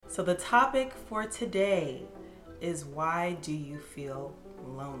So, the topic for today is why do you feel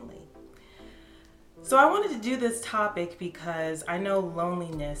lonely? So, I wanted to do this topic because I know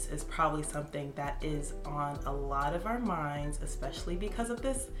loneliness is probably something that is on a lot of our minds, especially because of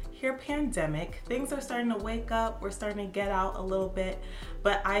this here pandemic. Things are starting to wake up, we're starting to get out a little bit,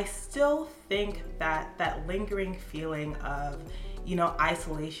 but I still think that that lingering feeling of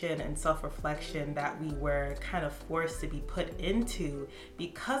isolation and self-reflection that we were kind of forced to be put into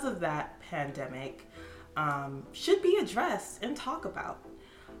because of that pandemic should be addressed and talked about.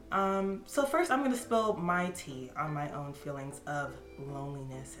 So first I'm going to spill my tea on my own feelings of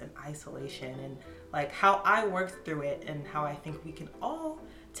loneliness and isolation and like how I worked through it and how I think we can all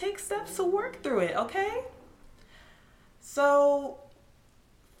take steps to work through it, okay? So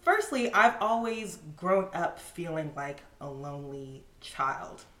firstly, I've always grown up feeling like a lonely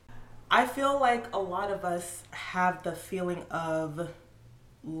child. I feel like a lot of us have the feeling of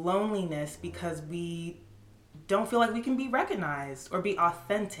loneliness because we don't feel like we can be recognized or be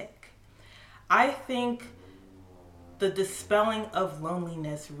authentic. I think the dispelling of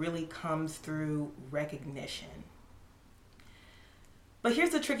loneliness really comes through recognition. But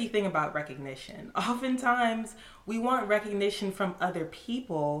here's the tricky thing about recognition. Oftentimes, we want recognition from other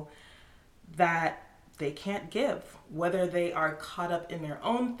people that they can't give, whether they are caught up in their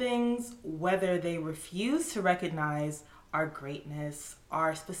own things, whether they refuse to recognize our greatness,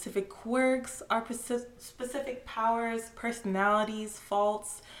 our specific quirks, our specific powers, personalities,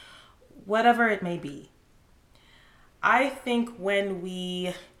 faults, whatever it may be. I think when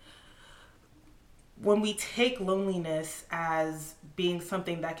we take loneliness as being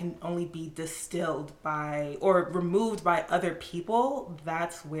something that can only be distilled by or removed by other people,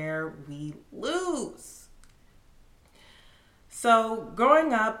 that's where we lose. So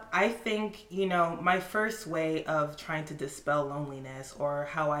growing up, I think, my first way of trying to dispel loneliness or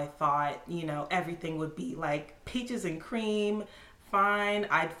how I thought, everything would be like peaches and cream, fine,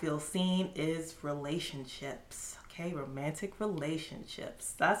 I'd feel seen is relationships. Okay, romantic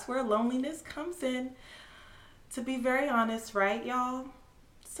relationships. That's where loneliness comes in, to be very honest, right, y'all?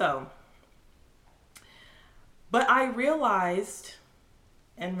 So, but I realized,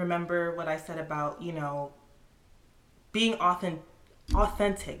 and remember what I said about, being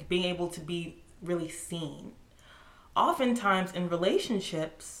authentic, being able to be really seen. Oftentimes in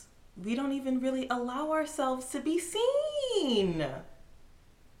relationships, we don't even really allow ourselves to be seen.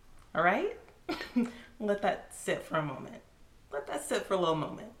 All right? Let that sit for a moment. Let that sit for a little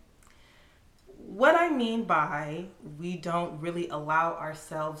moment. What I mean by we don't really allow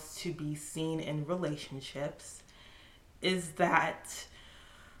ourselves to be seen in relationships is that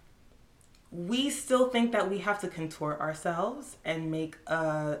we still think that we have to contort ourselves and make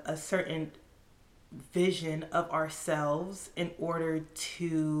a certain vision of ourselves in order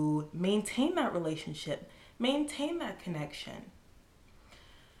to maintain that relationship, maintain that connection.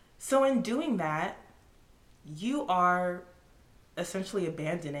 So in doing that, you are essentially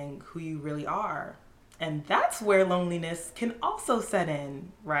abandoning who you really are. And that's where loneliness can also set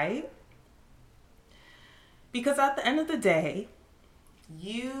in, right? Because at the end of the day,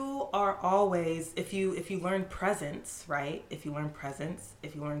 you are always, if you learn presence, right? If you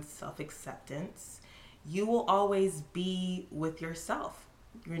learn self-acceptance, you will always be with yourself.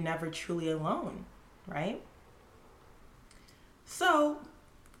 You're never truly alone, right? So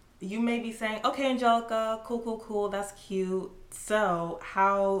you may be saying, okay, Angelica, cool, that's cute. So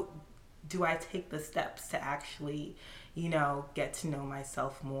how do I take the steps to actually, get to know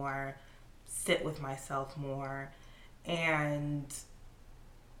myself more, sit with myself more, and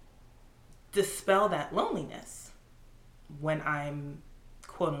dispel that loneliness when I'm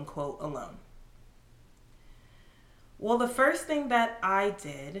quote unquote alone? Well, the first thing that I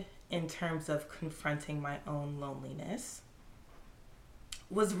did in terms of confronting my own loneliness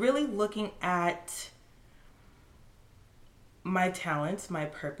was really looking at my talents, my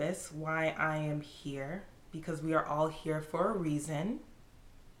purpose, why I am here, because we are all here for a reason,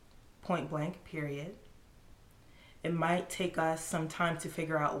 point blank, period. It might take us some time to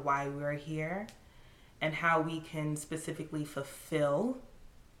figure out why we're here and how we can specifically fulfill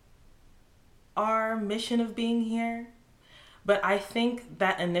our mission of being here. But I think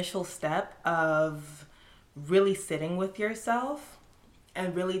that initial step of really sitting with yourself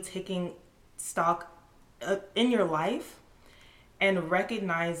and really taking stock in your life and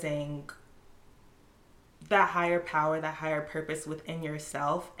recognizing that higher power, that higher purpose within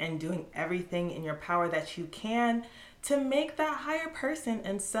yourself, and doing everything in your power that you can to make that higher person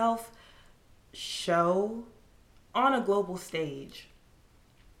and self show on a global stage.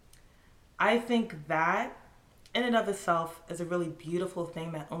 I think that in and of itself is a really beautiful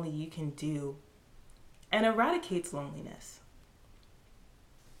thing that only you can do and eradicates loneliness.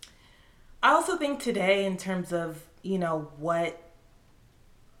 I also think today, in terms of, what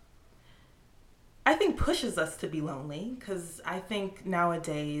I think pushes us to be lonely, because I think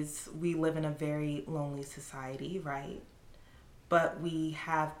nowadays we live in a very lonely society, right? But we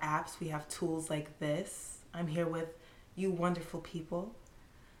have apps, we have tools like this. I'm here with you wonderful people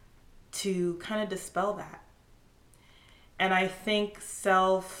to kind of dispel that. And I think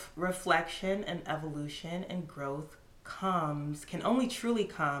self-reflection and evolution and growth can only truly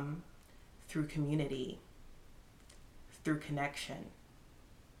come through community, through connection.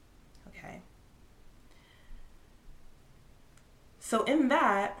 Okay? So in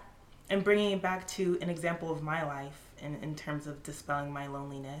that, and bringing it back to an example of my life in terms of dispelling my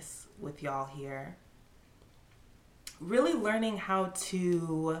loneliness with y'all here, really learning how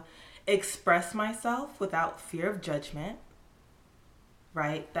to express myself without fear of judgment,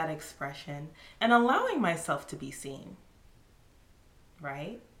 right? That expression, and allowing myself to be seen,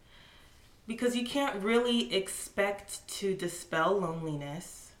 right? Because you can't really expect to dispel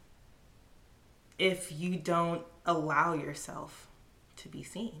loneliness if you don't allow yourself to be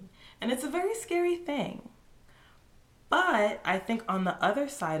seen. And it's a very scary thing. But I think on the other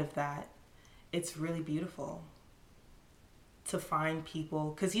side of that, it's really beautiful to find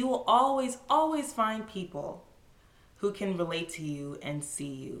people, because you will always, always find people who can relate to you and see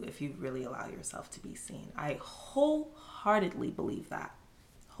you if you really allow yourself to be seen. I wholeheartedly believe that.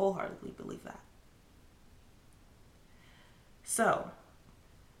 Wholeheartedly believe that. So,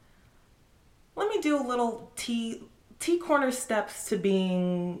 let me do a little T corner steps to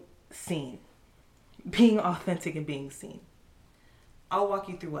being seen, being authentic and being seen. I'll walk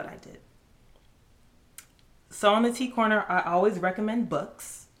you through what I did. So on the T corner, I always recommend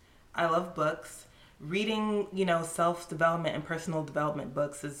books. I love books. Reading, self-development and personal development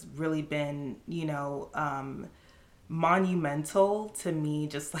books has really been, monumental to me,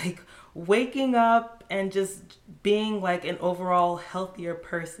 just like waking up and just being like an overall healthier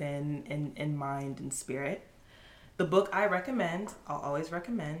person in mind and spirit. The book I'll always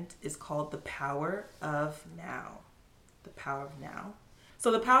recommend, is called The Power of Now. The Power of Now.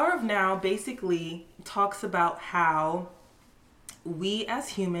 So The Power of Now basically talks about how we as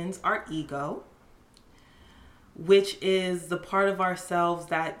humans, our ego, which is the part of ourselves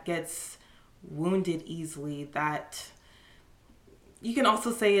that gets wounded easily, that you can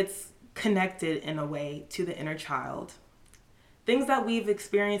also say it's connected in a way to the inner child. Things that we've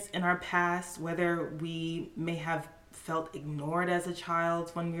experienced in our past, whether we may have felt ignored as a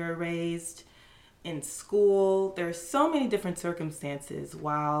child when we were raised, in school, there's so many different circumstances.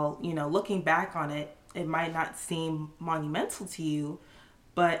 While, looking back on it, it might not seem monumental to you,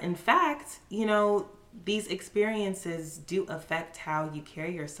 but in fact, these experiences do affect how you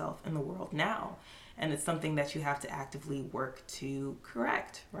carry yourself in the world now. And it's something that you have to actively work to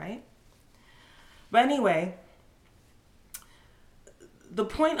correct, right? But anyway, the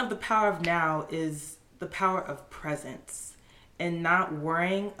point of the power of now is the power of presence and not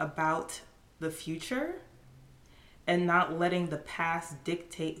worrying about the future and not letting the past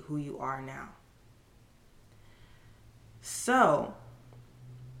dictate who you are now. So,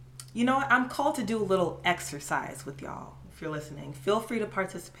 I'm called to do a little exercise with y'all. If you're listening, feel free to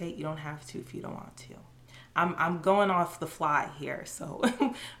participate. You don't have to if you don't want to. I'm going off the fly here, so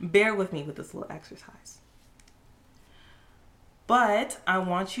bear with me with this little exercise. But I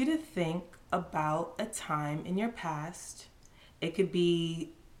want you to think about a time in your past. It could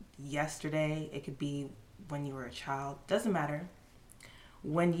be yesterday, it could be when you were a child, doesn't matter,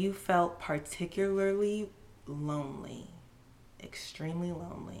 when you felt particularly lonely, extremely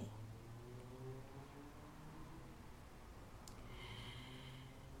lonely.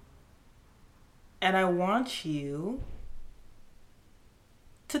 And I want you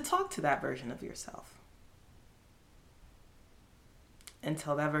to talk to that version of yourself and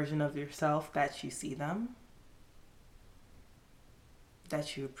tell that version of yourself that you see them,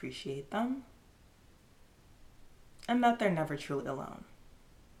 that you appreciate them, and that they're never truly alone.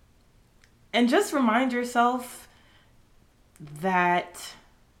 And just remind yourself that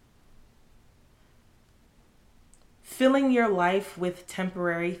filling your life with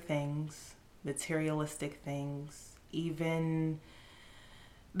temporary things, materialistic things, even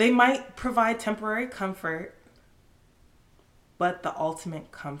they might provide temporary comfort, but the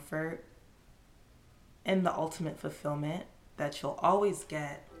ultimate comfort and the ultimate fulfillment that you'll always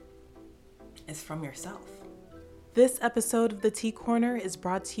get is from yourself. This episode of the Tea Corner is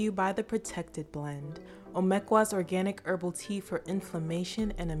brought to you by The Protected Blend, Omekwa's organic herbal tea for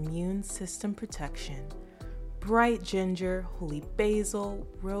inflammation and immune system protection. Bright ginger, holy basil,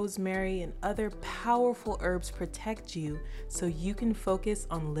 rosemary, and other powerful herbs protect you so you can focus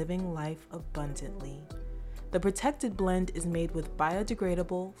on living life abundantly. The Protected blend is made with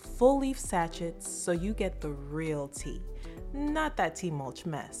biodegradable, full-leaf sachets so you get the real tea, not that tea mulch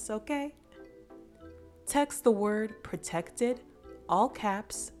mess, okay? Text the word PROTECTED, all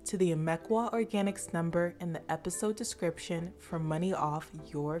caps, to the Amequa Organics number in the episode description for money off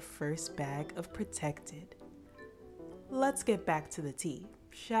your first bag of Protected. Let's get back to the tea,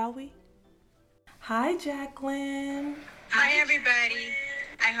 shall we? Hi, Jacqueline. Hi, everybody.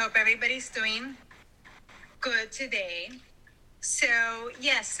 I hope everybody's doing good today. So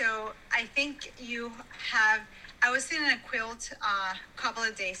I think I was in a quilt a couple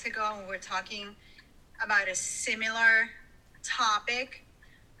of days ago, and we were talking about a similar topic,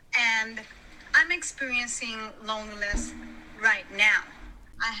 and I'm experiencing loneliness right now.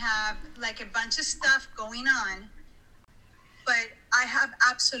 I have like a bunch of stuff going on, but I have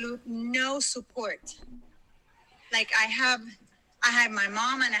absolute no support. Like I have my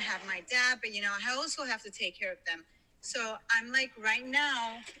mom and I have my dad, but I also have to take care of them. So I'm like right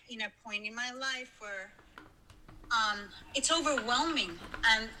now in a point in my life where it's overwhelming,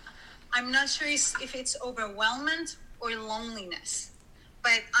 and I'm not sure if it's overwhelmment or loneliness,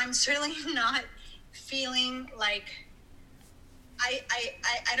 but I'm certainly not feeling like I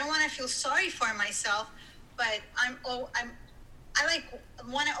don't want to feel sorry for myself, but I like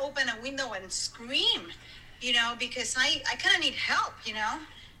want to open a window and scream, because I kind of need help,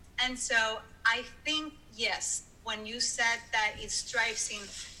 and so I think yes, when you said that it strives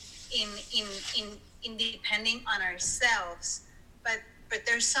in depending on ourselves, but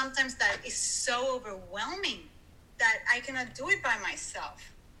there's sometimes that is so overwhelming that I cannot do it by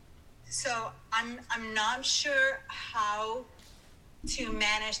myself. So I'm not sure how to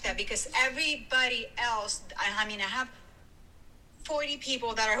manage that, because everybody else, I have 40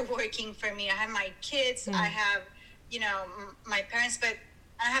 people that are working for me. I have my kids, I have, my parents, but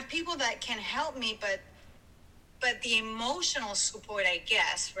I have people that can help me, but the emotional support, I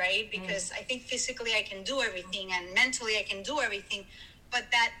guess, right? Because I think physically I can do everything and mentally I can do everything, but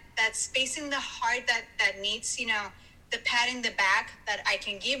that space in the heart that needs, the pat in the back that I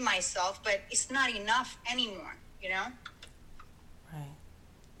can give myself, but it's not enough anymore, Right.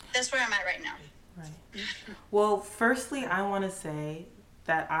 That's where I'm at right now. Right. Well, firstly, I want to say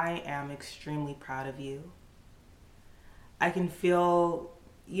that I am extremely proud of you. I can feel,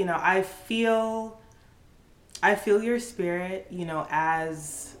 I feel your spirit,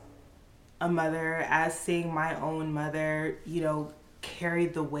 as a mother, as seeing my own mother, carry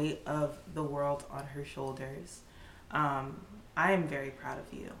the weight of the world on her shoulders. I am very proud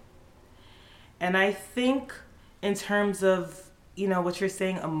of you. And I think in terms of, what you're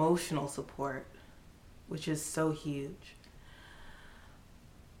saying, emotional support, which is so huge.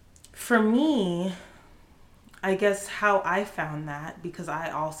 For me, I guess how I found that, because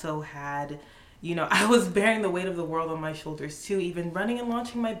I also had, I was bearing the weight of the world on my shoulders too, even running and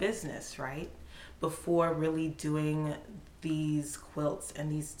launching my business, right? Before really doing these quilts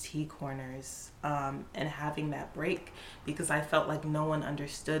and these tea corners, and having that break, because I felt like no one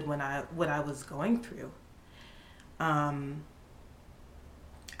understood what I was going through.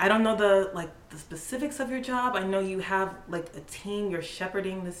 I don't know the specifics of your job. I know you have like a team. You're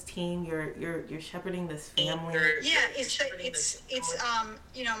shepherding this team. You're shepherding this family. Yeah, it's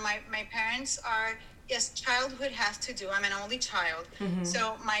my parents are, yes, childhood has to do. I'm an only child. Mm-hmm.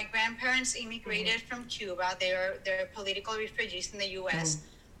 So my grandparents immigrated from Cuba. They're political refugees in the U.S.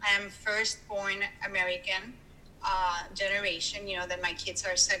 Mm-hmm. I am first-born American generation. That my kids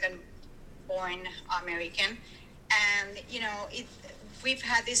are second-born American, and we've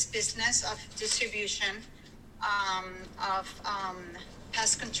had this business of distribution of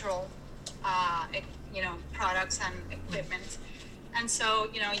pest control, products and equipment. And so,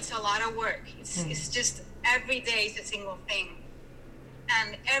 it's a lot of work. It's just every day is a single thing.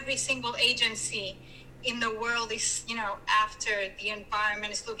 And every single agency in the world is, after the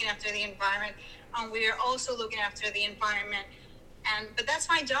environment, is looking after the environment. And we are also looking after the environment. But that's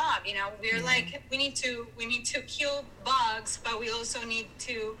my job, we're like, we need to kill bugs, but we also need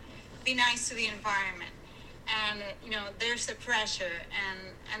to be nice to the environment. And, there's a pressure,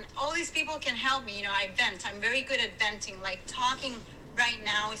 and all these people can help me. I vent. I'm very good at venting. Like talking right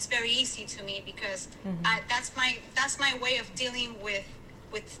now is very easy to me, because that's my way of dealing with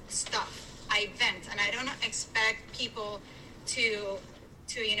stuff. I vent, and I don't expect people to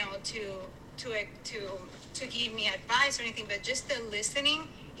give me advice or anything, but just the listening,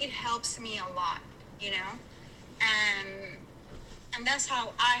 it helps me a lot, and that's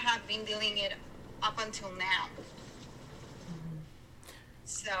how I have been dealing it up until now.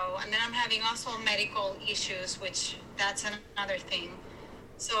 So, and then I'm having also medical issues, which that's another thing.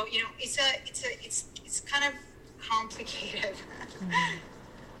 So, you know, it's kind of complicated.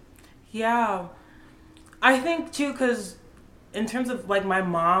 Yeah. I think too, because in terms of like my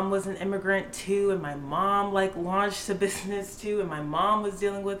mom was an immigrant too, and my mom like launched a business too, and my mom was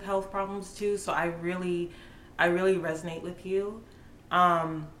dealing with health problems too. So I really resonate with you.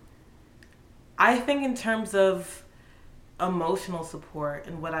 Um, I think in terms of emotional support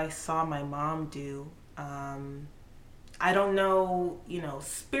and what I saw my mom do, I don't know,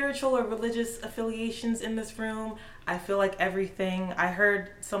 spiritual or religious affiliations in this room. I feel like everything, I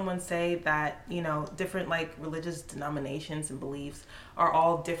heard someone say that, different like religious denominations and beliefs are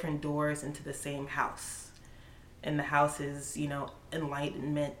all different doors into the same house. And the house is,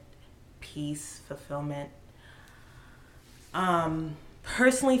 enlightenment, peace, fulfillment.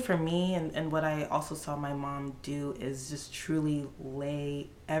 Personally for me, and what I also saw my mom do is just truly lay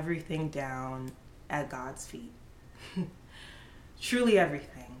everything down at God's feet. Truly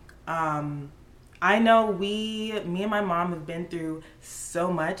everything. I know me and my mom have been through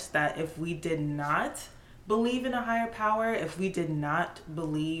so much that if we did not believe in a higher power, if we did not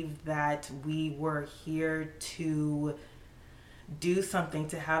believe that we were here to do something,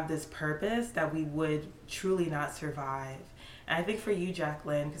 to have this purpose, that we would truly not survive. And I think for you,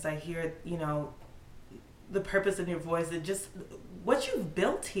 Jacqueline, because I hear, the purpose in your voice, and just what you've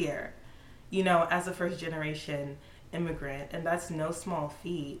built here, as a first generation immigrant, and that's no small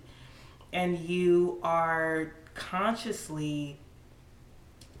feat. And you are consciously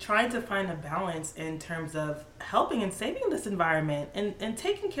trying to find a balance in terms of helping and saving this environment and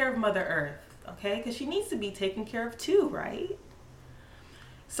taking care of Mother Earth, okay? Because she needs to be taken care of too, right?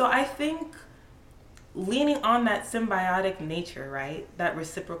 So I think leaning on that symbiotic nature, right? That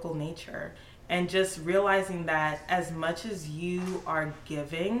reciprocal nature, and just realizing that as much as you are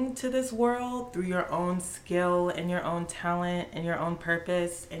giving to this world through your own skill and your own talent and your own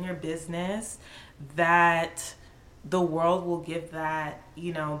purpose and your business, that the world will give that,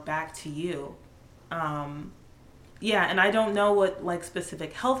 back to you. Yeah, and I don't know what like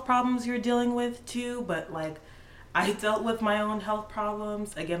specific health problems you're dealing with too, but like I dealt with my own health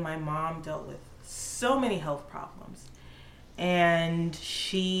problems. Again, my mom dealt with so many health problems. And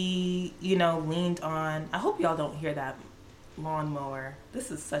she, leaned on, I hope y'all don't hear that lawnmower. This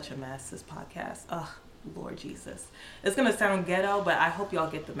is such a mess, this podcast. Ugh, Lord Jesus. It's going to sound ghetto, but I hope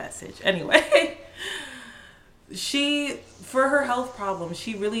y'all get the message. Anyway, for her health problems,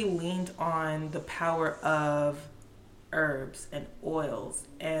 she really leaned on the power of herbs and oils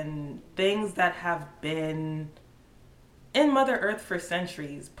and things that have been in Mother Earth for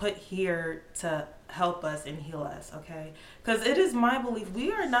centuries, put here to help us and heal us, okay? Because it is my belief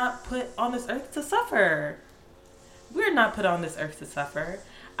we are not put on this earth to suffer. We're not put on this earth to suffer.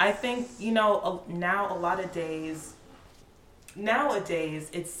 I think, now a lot of days, nowadays,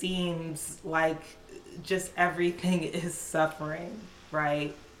 it seems like just everything is suffering,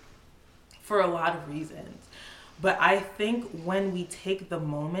 right? For a lot of reasons. But I think when we take the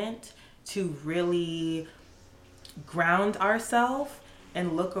moment to really ground ourselves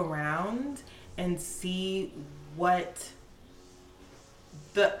and look around and see what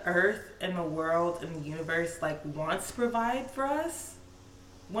the earth and the world and the universe like wants to provide for us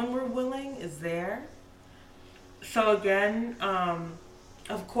when we're willing is there. So again,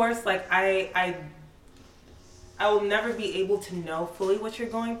 of course, like I will never be able to know fully what you're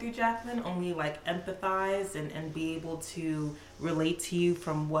going through, Jacqueline, only like empathize and be able to relate to you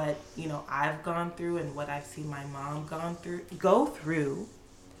from what, I've gone through and what I've seen my mom go through.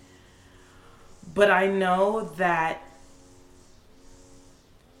 But I know that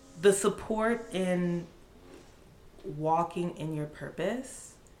the support in walking in your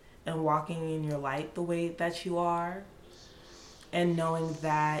purpose and walking in your light the way that you are, and knowing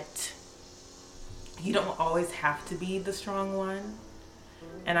that you don't always have to be the strong one.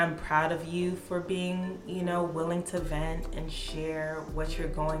 And I'm proud of you for being, willing to vent and share what you're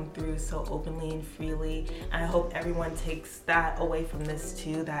going through so openly and freely. And I hope everyone takes that away from this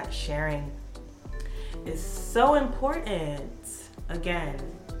too, that sharing is so important, again,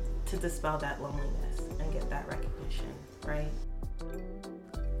 to dispel that loneliness and get that recognition, right?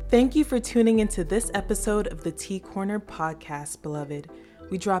 Thank you for tuning into this episode of the Tea Corner podcast, beloved.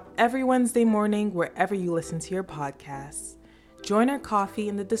 We drop every Wednesday morning wherever you listen to your podcasts. Join our coffee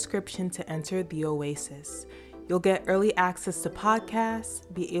in the description to enter the Oasis. You'll get early access to podcasts,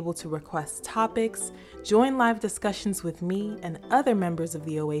 be able to request topics, join live discussions with me and other members of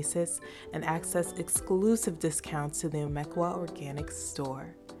the Oasis, and access exclusive discounts to the Emekwa Organic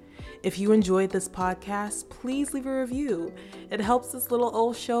Store. If you enjoyed this podcast, please leave a review. It helps this little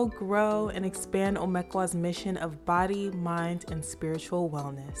old show grow and expand Omekwa's mission of body, mind, and spiritual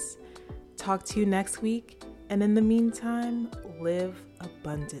wellness. Talk to you next week, and in the meantime, live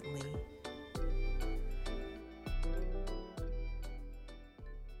abundantly.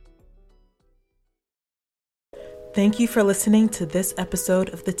 Thank you for listening to this episode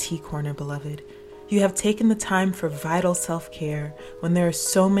of the Tea Corner, beloved. You have taken the time for vital self-care when there are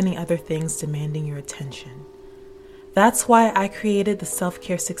so many other things demanding your attention. That's why I created the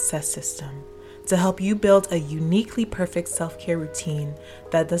Self-Care Success System, to help you build a uniquely perfect self-care routine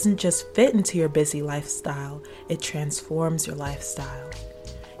that doesn't just fit into your busy lifestyle, it transforms your lifestyle.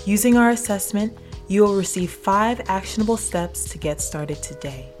 Using our assessment, you will receive 5 actionable steps to get started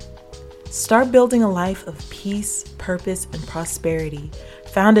today. Start building a life of peace, purpose, and prosperity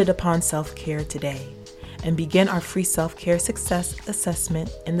founded upon self-care today, and begin our free self-care success assessment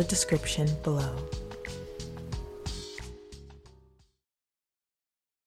in the description below.